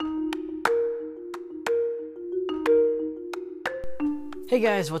Hey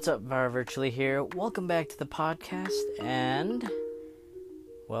guys, what's up? Var Virtually here. Welcome back to the podcast, and,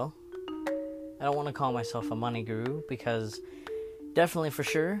 well, I don't want to call myself a money guru, because definitely for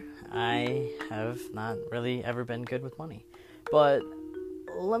sure, I have not really ever been good with money. But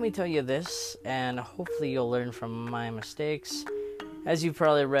let me tell you this, and hopefully you'll learn from my mistakes. As you've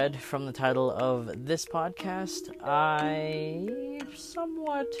probably read from the title of this podcast, I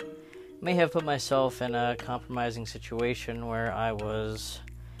somewhat may have put myself in a compromising situation where I was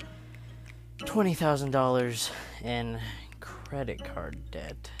 $20,000 in credit card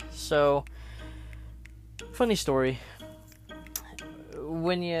debt. So, funny story.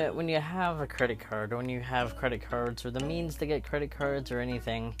 When you have a credit card, or when you have credit cards, or the means to get credit cards or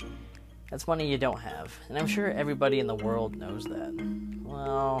anything, that's money you don't have. And I'm sure everybody in the world knows that.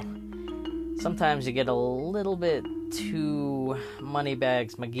 Well, sometimes you get a little bit too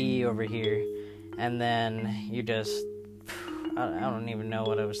moneybags McGee over here, and then you just, I don't even know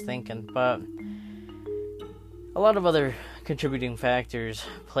what I was thinking, but a lot of other contributing factors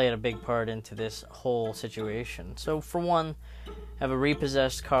played a big part into this whole situation. So for one, I have a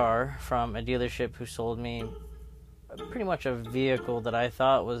repossessed car from a dealership who sold me pretty much a vehicle that I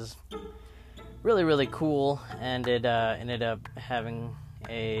thought was really, really cool, and it ended up having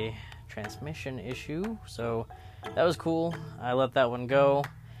a transmission issue, so that was cool. I let that one go,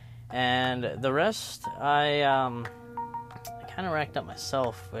 and the rest I kind of racked up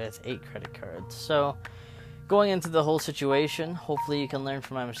myself with 8 credit cards. So going into the whole situation, hopefully you can learn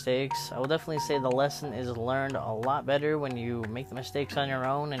from my mistakes. I will definitely say the lesson is learned a lot better when you make the mistakes on your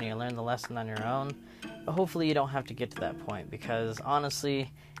own and you learn the lesson on your own. But hopefully you don't have to get to that point, because honestly,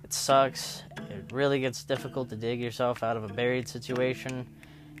 it sucks. It really gets difficult to dig yourself out of a buried situation,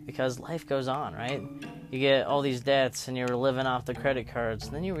 because life goes on, right? You get all these debts and you're living off the credit cards,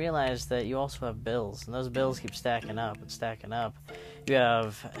 and then you realize that you also have bills, and those bills keep stacking up and stacking up. You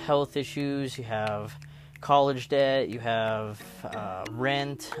have health issues, you have college debt, you have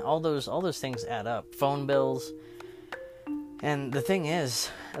rent, all those things add up, phone bills. And the thing is,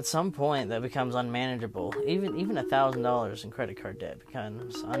 at some point that becomes unmanageable. Even $1,000 in credit card debt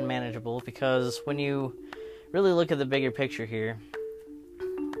becomes unmanageable, because when you really look at the bigger picture here,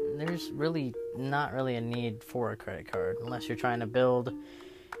 there's really not really a need for a credit card unless you're trying to build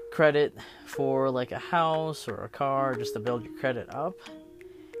credit for like a house or a car, just to build your credit up.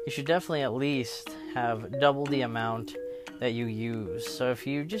 You should definitely at least have double the amount that you use. So if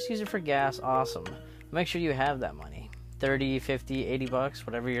you just use it for gas, awesome. Make sure you have that money. 30, 50, 80 bucks,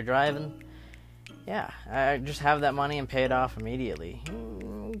 whatever you're driving. Yeah, just have that money and pay it off immediately.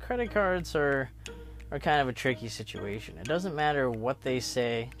 Credit cards are kind of a tricky situation. It doesn't matter what they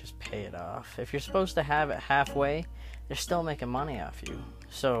say, just pay it off. If you're supposed to have it halfway, they're still making money off you.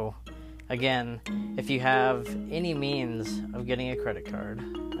 So, again, if you have any means of getting a credit card,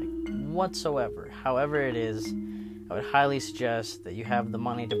 like whatsoever, however it is, I would highly suggest that you have the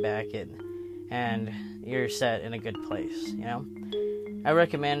money to back it, and you're set in a good place, you know? I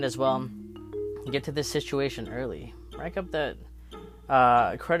recommend as well, get to this situation early. Rack up that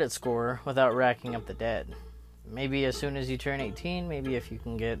credit score without racking up the debt. Maybe as soon as you turn 18, maybe if you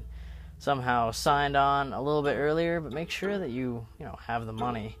can get somehow signed on a little bit earlier, but make sure that you have the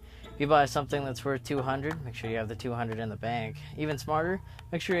money. If you buy something that's worth $200, make sure you have the $200 in the bank. Even smarter,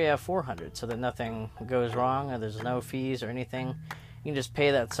 make sure you have $400 so that nothing goes wrong or there's no fees or anything. You can just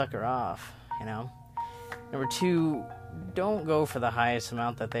pay that sucker off, Number 2, don't go for the highest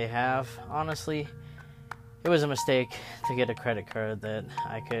amount that they have. Honestly, it was a mistake to get a credit card that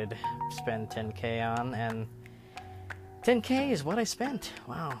I could spend $10K on, and $10K is what I spent.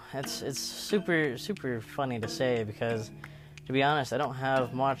 Wow, it's super, super funny to say, because, to be honest, I don't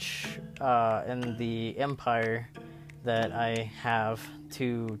have much in the empire that I have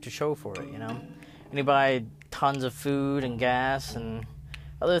to show for it, When you buy tons of food and gas and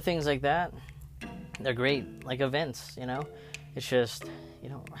other things like that, they're great, like events, It's just, you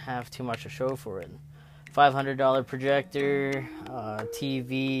don't have too much to show for it. $500 projector,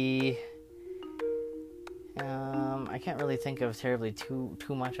 TV. I can't really think of terribly too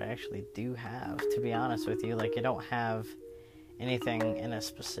much I actually do have, to be honest with you. Like, I don't have anything in a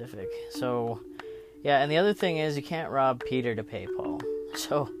specific. So, yeah, and the other thing is, you can't rob Peter to pay Paul.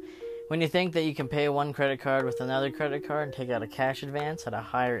 So, when you think that you can pay one credit card with another credit card and take out a cash advance at a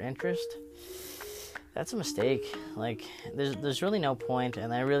higher interest, that's a mistake. Like, there's really no point,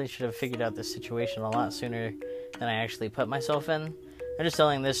 and I really should have figured out this situation a lot sooner than I actually put myself in. I'm just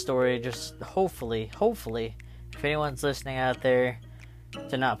telling this story, just hopefully, if anyone's listening out there,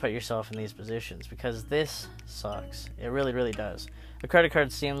 to not put yourself in these positions, because this sucks. It really, really does. A credit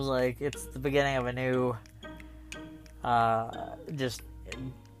card seems like it's the beginning of a new,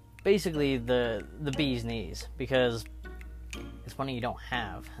 basically the bee's knees, because it's money you don't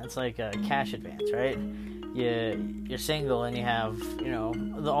have. It's like a cash advance, right? You're single and you have,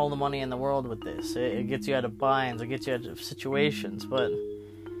 all the money in the world with this. It gets you out of binds, it gets you out of situations, but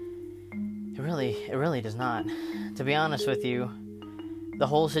it really does not. To be honest with you, the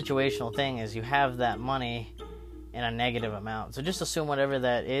whole situational thing is you have that money in a negative amount. So just assume whatever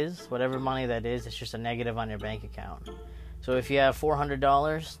money that is, it's just a negative on your bank account. So if you have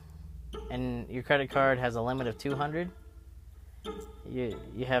 $400 and your credit card has a limit of $200,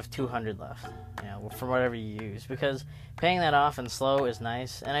 you have $200 left, from whatever you use, because paying that off in slow is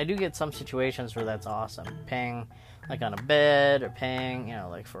nice. And I do get some situations where that's awesome, paying like on a bed, or paying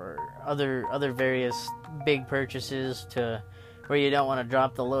like for other various big purchases, to where you don't want to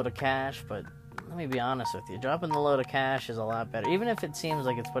drop the load of cash. But let me be honest with you, dropping the load of cash is a lot better, even if it seems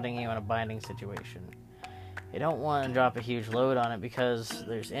like it's putting you in a binding situation. You don't want to drop a huge load on it, because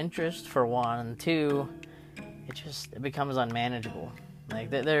there's interest for one, and two, it becomes unmanageable. Like,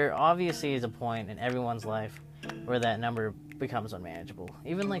 there obviously is a point in everyone's life where that number becomes unmanageable.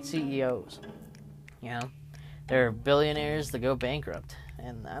 Even like CEOs, there are billionaires that go bankrupt.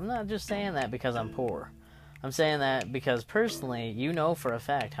 And I'm not just saying that because I'm poor. I'm saying that because personally, for a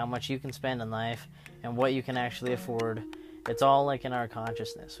fact how much you can spend in life and what you can actually afford. It's all like in our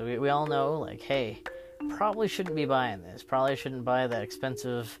consciousness. So we all know, like, hey, probably shouldn't be buying this. Probably shouldn't buy that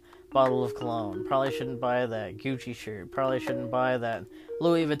expensive bottle of cologne. Probably shouldn't buy that Gucci shirt. Probably shouldn't buy that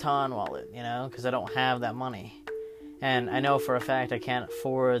Louis Vuitton wallet, because I don't have that money. And I know for a fact I can't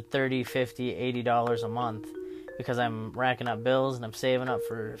afford $30, $50, $80 a month, because I'm racking up bills and I'm saving up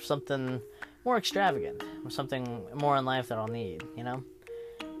for something more extravagant, or something more in life that I'll need, I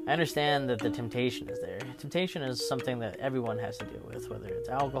understand that the temptation is there. Temptation is something that everyone has to deal with, whether it's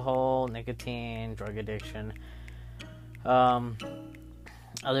alcohol, nicotine, drug addiction,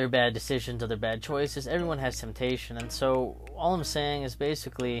 other bad decisions, other bad choices. Everyone has temptation. And so all I'm saying is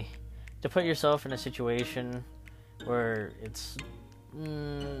basically to put yourself in a situation where it's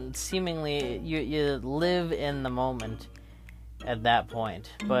seemingly you live in the moment at that point,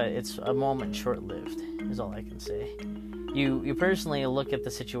 but it's a moment short-lived, is all I can say. You personally look at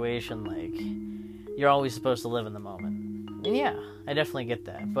the situation like you're always supposed to live in the moment. And yeah, I definitely get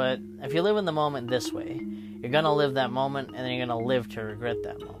that. But if you live in the moment this way, you're going to live that moment, and then you're going to live to regret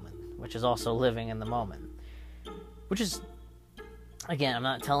that moment, which is also living in the moment. Which is, again, I'm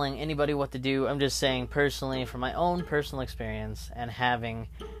not telling anybody what to do. I'm just saying personally, from my own personal experience, and having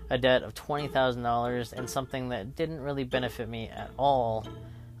a debt of $20,000 and something that didn't really benefit me at all,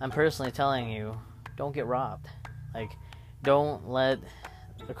 I'm personally telling you, don't get robbed. Like, don't let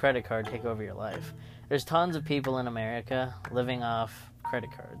a credit card take over your life. There's tons of people in America living off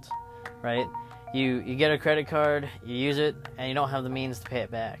credit cards, right? You get a credit card, you use it, and you don't have the means to pay it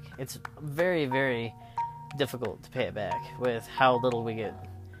back. It's very, very difficult to pay it back with how little we get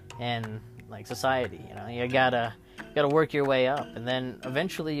in like society. You gotta work your way up, and then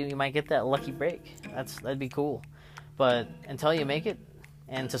eventually you might get that lucky break. That'd be cool. But until you make it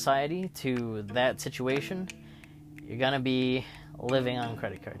in society to that situation, you're gonna be living on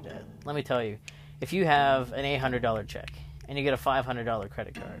credit card debt. Let me tell you, if you have an $800 check and you get a $500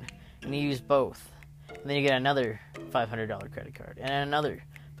 credit card, and you use both, and then you get another $500 credit card, and another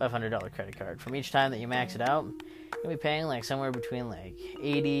 $500 credit card. From each time that you max it out, you'll be paying like somewhere between like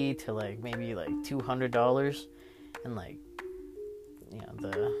 $80 to like maybe like $200, and like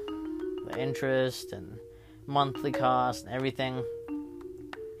the interest and monthly cost and everything.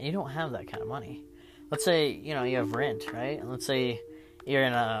 And you don't have that kind of money. Let's say you have rent, right? And let's say you're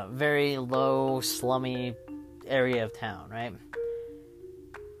in a very low, slummy area of town, right?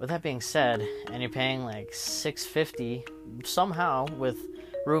 With that being said, and you're paying like $650 somehow with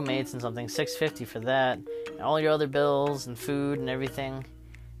roommates and something, $650 for that, and all your other bills and food and everything,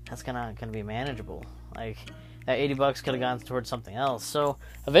 that's gonna be manageable. Like, that $80 could have gone towards something else. So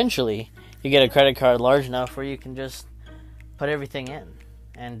eventually, you get a credit card large enough where you can just put everything in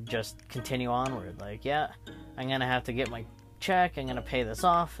and just continue onward. Like, yeah, I'm gonna have to get my check, I'm gonna pay this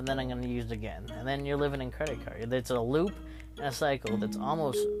off, and then I'm gonna use it again, and then you're living in credit card. It's a loop and a cycle that's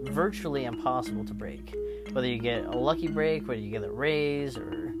almost virtually impossible to break. Whether you get a lucky break, whether you get a raise,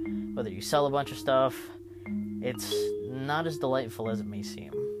 or whether you sell a bunch of stuff, it's not as delightful as it may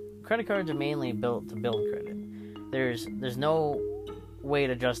seem. Credit cards are mainly built to build credit. There's no way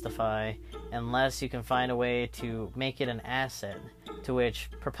to justify unless you can find a way to make it an asset to which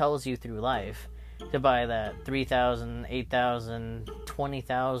propels you through life to buy that $3,000, $8,000,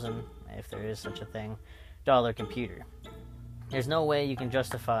 $20,000, if there is such a thing, dollar computer. There's no way you can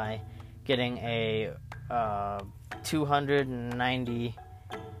justify getting a 290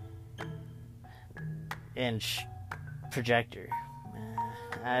 inch projector.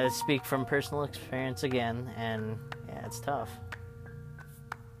 I speak from personal experience again, and yeah, it's tough.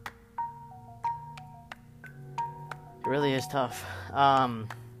 It really is tough.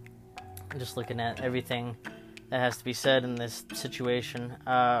 Just looking at everything that has to be said in this situation.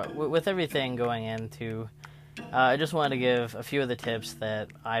 With everything going into, I just wanted to give a few of the tips that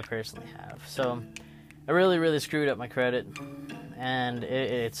I personally have. So, I really screwed up my credit, and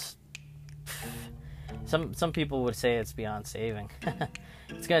it's some people would say it's beyond saving.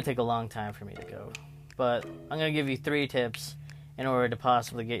 It's gonna take a long time for me to go, but I'm gonna give you 3 tips in order to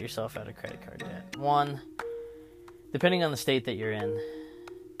possibly get yourself out of credit card debt. 1, depending on the state that you're in,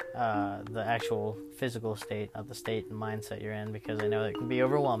 the actual physical state of the state and mindset you're in, because I know it can be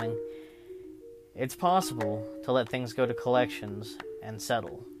overwhelming, it's possible to let things go to collections and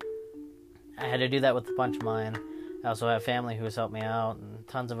settle. I had to do that with a bunch of mine. I also have family who has helped me out and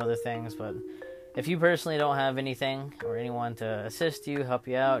tons of other things, but if you personally don't have anything or anyone to assist you, help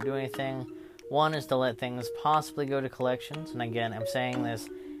you out, do anything, 1 is to let things possibly go to collections. And again, I'm saying this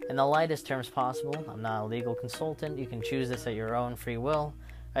in the lightest terms possible. I'm not a legal consultant. You can choose this at your own free will.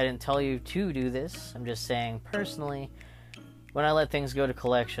 I didn't tell you to do this. I'm just saying personally, when I let things go to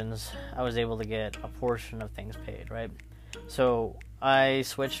collections, I was able to get a portion of things paid, right? So I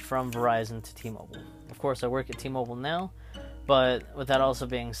switched from Verizon to T-Mobile. Of course, I work at T-Mobile now, but with that also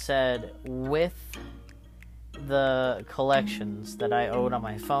being said, with the collections that I owed on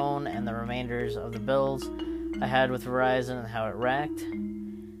my phone and the remainders of the bills I had with Verizon and how it racked,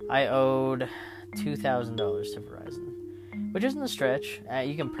 I owed $2,000 to Verizon, which isn't a stretch.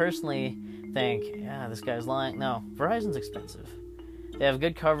 You can personally think, yeah, this guy's lying. No, Verizon's expensive. They have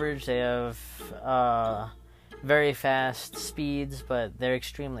good coverage, they have very fast speeds, but they're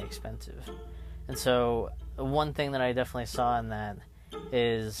extremely expensive. And so one thing that I definitely saw in that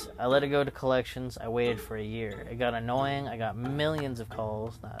is I let it go to collections. I waited for a year. It got annoying. I got millions of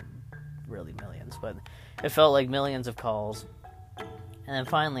calls, not really millions, but it felt like millions of calls. And then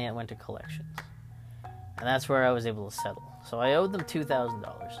finally it went to collections. And that's where I was able to settle. So I owed them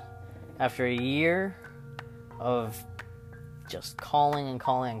 $2,000. After a year of just calling and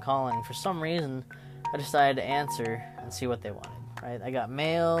calling and calling, for some reason I decided to answer and see what they wanted, right? I got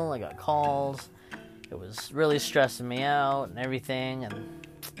mail, I got calls. It was really stressing me out and everything, and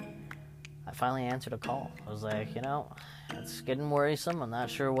I finally answered a call. I was like, it's getting worrisome. I'm not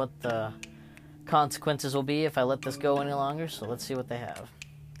sure what the consequences will be if I let this go any longer, so let's see what they have.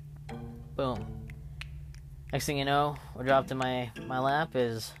 Boom. Next thing you know, what dropped in my lap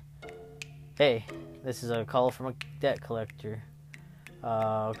is, hey, this is a call from a debt collector.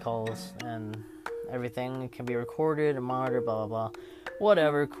 Calls and everything can be recorded and monitored, blah, blah, blah.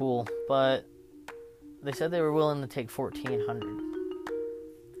 Whatever, cool. But they said they were willing to take $1,400.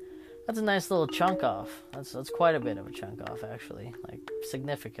 That's a nice little chunk off. That's quite a bit of a chunk off, actually. Like,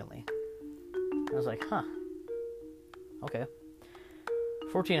 significantly. I was like, huh. Okay.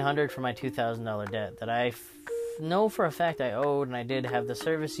 $1,400 for my $2,000 debt that I know for a fact I owed, and I did have the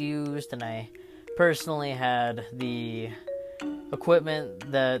service used, and I personally had the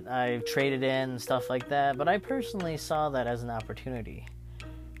equipment that I traded in and stuff like that, but I personally saw that as an opportunity.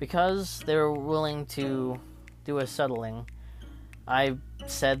 Because they were willing to do a settling, I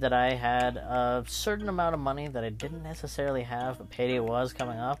said that I had a certain amount of money that I didn't necessarily have, but payday was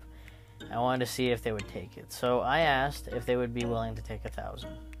coming up. I wanted to see if they would take it. So I asked if they would be willing to take $1,000.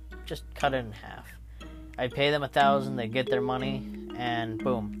 Just cut it in half. I'd pay them $1,000, they'd get their money, and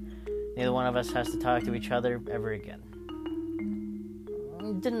boom. Neither one of us has to talk to each other ever again.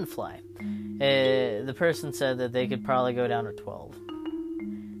 It didn't fly. The person said that they could probably go down to 12.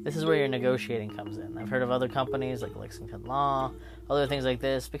 This is where your negotiating comes in. I've heard of other companies like Lexington Law, other things like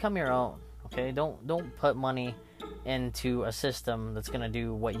this. Become your own, okay? Don't put money into a system that's going to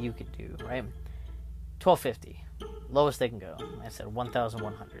do what you could do, right? $1,250. Lowest they can go. I said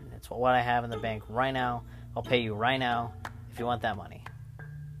 $1,100. It's what I have in the bank right now. I'll pay you right now if you want that money.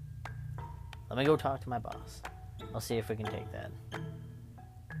 Let me go talk to my boss. I'll see if we can take that.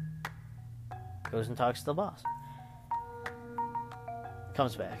 Goes and talks to the boss.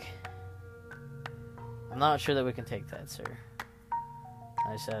 Comes back. I'm not sure that we can take that, sir.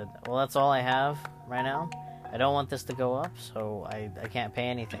 I said, well, that's all I have right now. I don't want this to go up, so I can't pay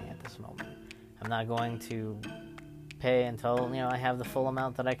anything at this moment. I'm not going to pay until, I have the full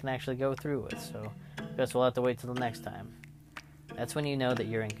amount that I can actually go through with, so I guess we'll have to wait till the next time. That's when you know that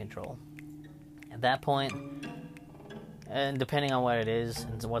you're in control. At that point, and depending on what it is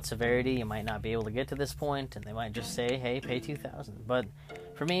and what severity, you might not be able to get to this point, and they might just say, hey, pay $2,000. But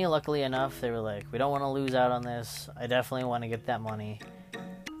For me, luckily enough, they were like, we don't want to lose out on this. I definitely want to get that money.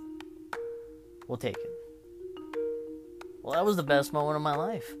 We'll take it. Well, that was the best moment of my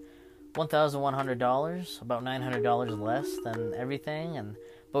life. $1,100, about $900 less than everything, and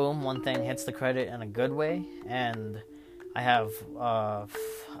boom, one thing hits the credit in a good way, and I have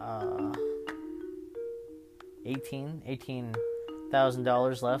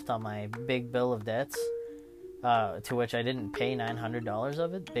 $18,000 left on my big bill of debts, to which I didn't pay $900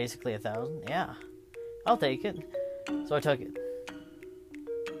 of it, basically $1,000. Yeah, I'll take it. So I took it,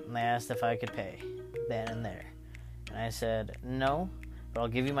 and they asked if I could pay then and there, and I said no, but I'll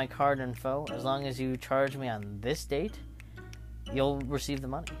give you my card info. As long as you charge me on this date, you'll receive the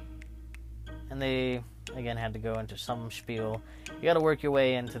money. And they again had to go into some spiel. You got to work your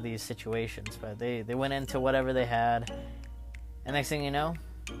way into these situations, but they went into whatever they had, and next thing you know,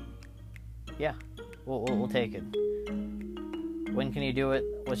 yeah, we'll take it. When can you do it?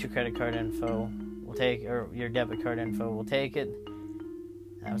 What's your credit card info? We'll take, or your debit card info. We'll take it.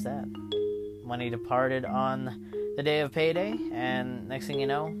 And that was that. Money departed on the day of payday, and next thing you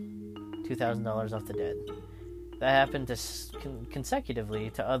know, $2,000 off the debt. That happened to consecutively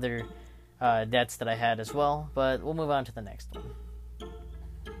to other debts that I had as well, but we'll move on to the next one.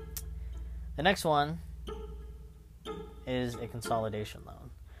 The next one is a consolidation loan.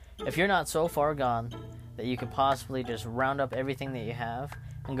 If you're not so far gone that you could possibly just round up everything that you have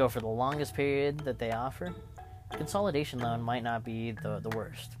and go for the longest period that they offer, a consolidation loan might not be the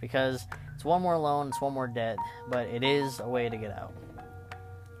worst, because it's one more loan, it's one more debt, but it is a way to get out.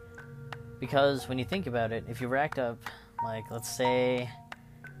 Because when you think about it, if you racked up, like, let's say,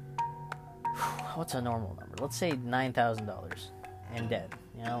 what's a normal number? Let's say $9,000 in debt.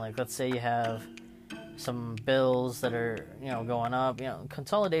 You know, like, let's say you have some bills that are, going up.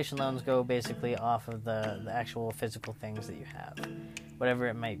 Consolidation loans go basically off of the actual physical things that you have. Whatever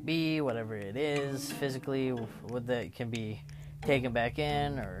it might be, whatever it is, physically, that can be taken back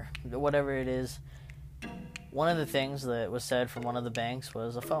in, or whatever it is. One of the things that was said from one of the banks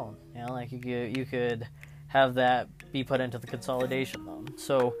was a phone. Like you could have that be put into the consolidation loan.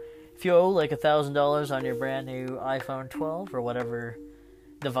 So if you owe like $1,000 on your brand new iPhone 12 or whatever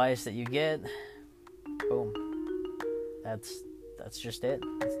device that you get, boom, that's just it.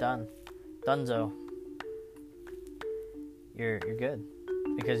 It's done. Dunzo. You're good,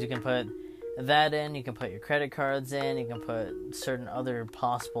 because you can put that in, you can put your credit cards in, you can put certain other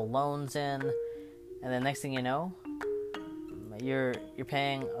possible loans in, and then next thing you know, you're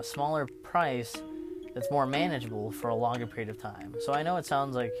paying a smaller price that's more manageable for a longer period of time. So I know it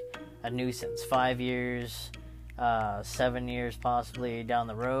sounds like a nuisance, 5 years, 7 years possibly down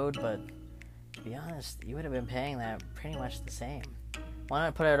the road, but to be honest, you would have been paying that pretty much the same. Why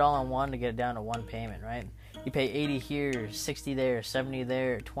not put it all on one to get it down to one payment, right? You pay 80 here, 60 there, 70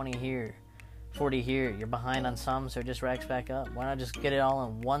 there, 20 here, 40 here. You're behind on some, so it just racks back up. Why not just get it all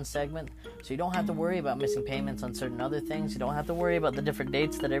in one segment, so you don't have to worry about missing payments on certain other things. You don't have to worry about the different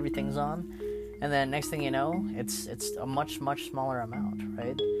dates that everything's on. And then next thing you know, it's a much smaller amount,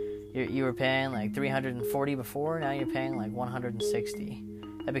 right? You were paying like $340 before, now you're paying like $160.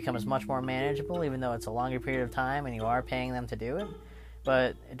 That becomes much more manageable, even though it's a longer period of time and you are paying them to do it.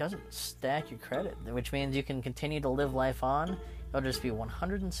 But it doesn't stack your credit, which means you can continue to live life on. It'll just be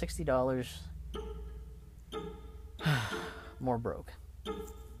 $160 more broke.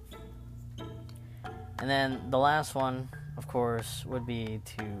 And then the last one, of course, would be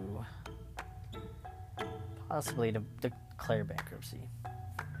to possibly to declare bankruptcy.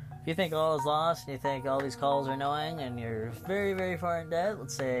 If you think all is lost and you think all these calls are annoying and you're very, very far in debt,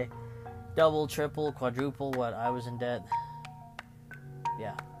 let's say double, triple, quadruple what I was in debt,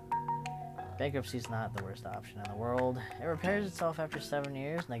 yeah, bankruptcy is not the worst option in the world. It repairs itself after 7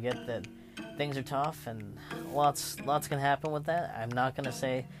 years, and I get that things are tough and lots can happen with that. I'm not going to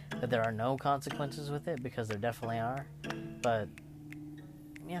say that there are no consequences with it, because there definitely are, but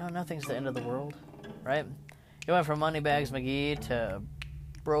nothing's the end of the world, right? You went from Moneybags McGee to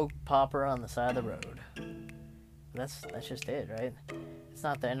broke pauper on the side of the road. That's just it, right? It's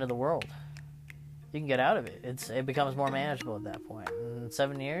not the end of the world. You can get out of it. It becomes more manageable at that point. In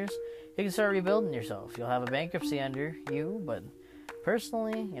 7 years, you can start rebuilding yourself. You'll have a bankruptcy under you, but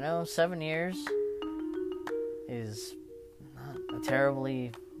personally, 7 years is not a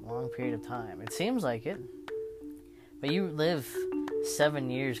terribly long period of time. It seems like it, but you live 7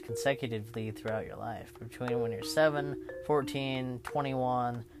 years consecutively throughout your life, between when you're 7, 14,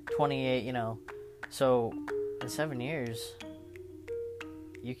 21, 28, so in 7 years,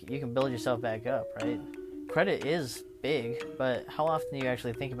 you can build yourself back up, right? Credit is big, but how often do you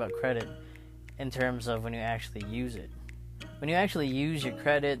actually think about credit in terms of when you actually use it? When you actually use your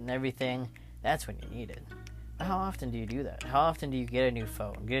credit and everything, that's when you need it. But how often do you do that? How often do you get a new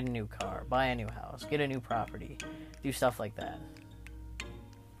phone, get a new car, buy a new house, get a new property, do stuff like that? If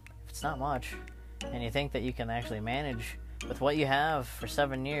it's not much, and you think that you can actually manage with what you have for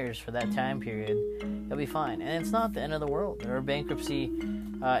 7 years for that time period, you'll be fine. And it's not the end of the world. There are bankruptcy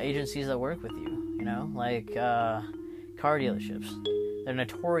agencies that work with you, like car dealerships. They're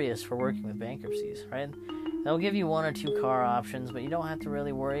notorious for working with bankruptcies, right? They'll give you 1 or 2 car options, but you don't have to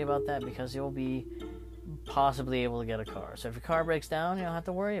really worry about that because you'll be possibly able to get a car. So if your car breaks down, you don't have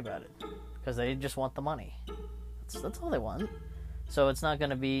to worry about it because they just want the money. That's all they want. So it's not going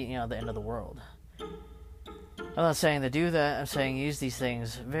to be, the end of the world. I'm not saying to do that. I'm saying use these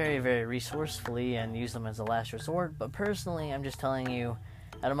things very, very resourcefully and use them as a last resort. But personally, I'm just telling you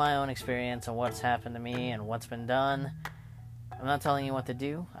out of my own experience and what's happened to me and what's been done. I'm not telling you what to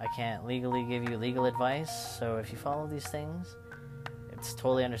do. I can't legally give you legal advice. So if you follow these things, it's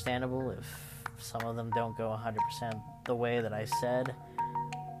totally understandable if some of them don't go 100% the way that I said.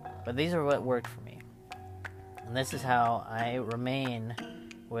 But these are what worked for me. And this is how I remain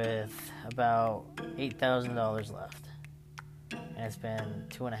with about $8,000 left. And it's been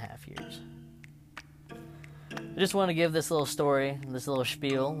 2.5 years. I just want to give this little story, this little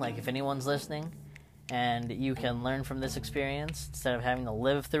spiel, like if anyone's listening and you can learn from this experience instead of having to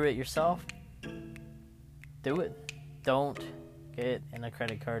live through it yourself, do it. Don't get in a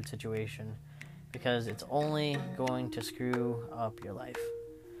credit card situation because it's only going to screw up your life.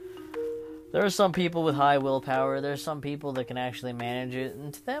 There are some people with high willpower. There are some people that can actually manage it,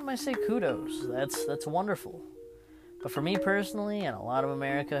 and to them I say kudos. That's wonderful. But for me personally, and a lot of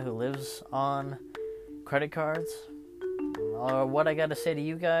America who lives on credit cards, what I got to say to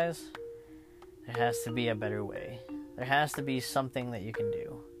you guys, there has to be a better way. There has to be something that you can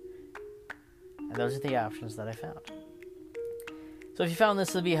do. And those are the options that I found. So if you found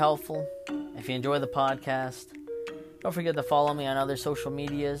this to be helpful, if you enjoy the podcast, don't forget to follow me on other social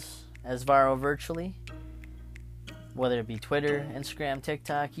medias as Viro Virtually, whether it be Twitter, Instagram,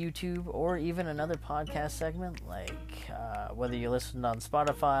 TikTok, YouTube, or even another podcast segment like whether you listen on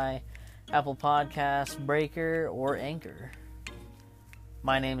Spotify, Apple Podcasts, Breaker, or Anchor.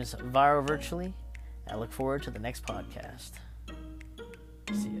 My name is Viro Virtually, and I look forward to the next podcast.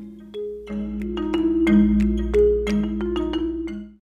 See ya.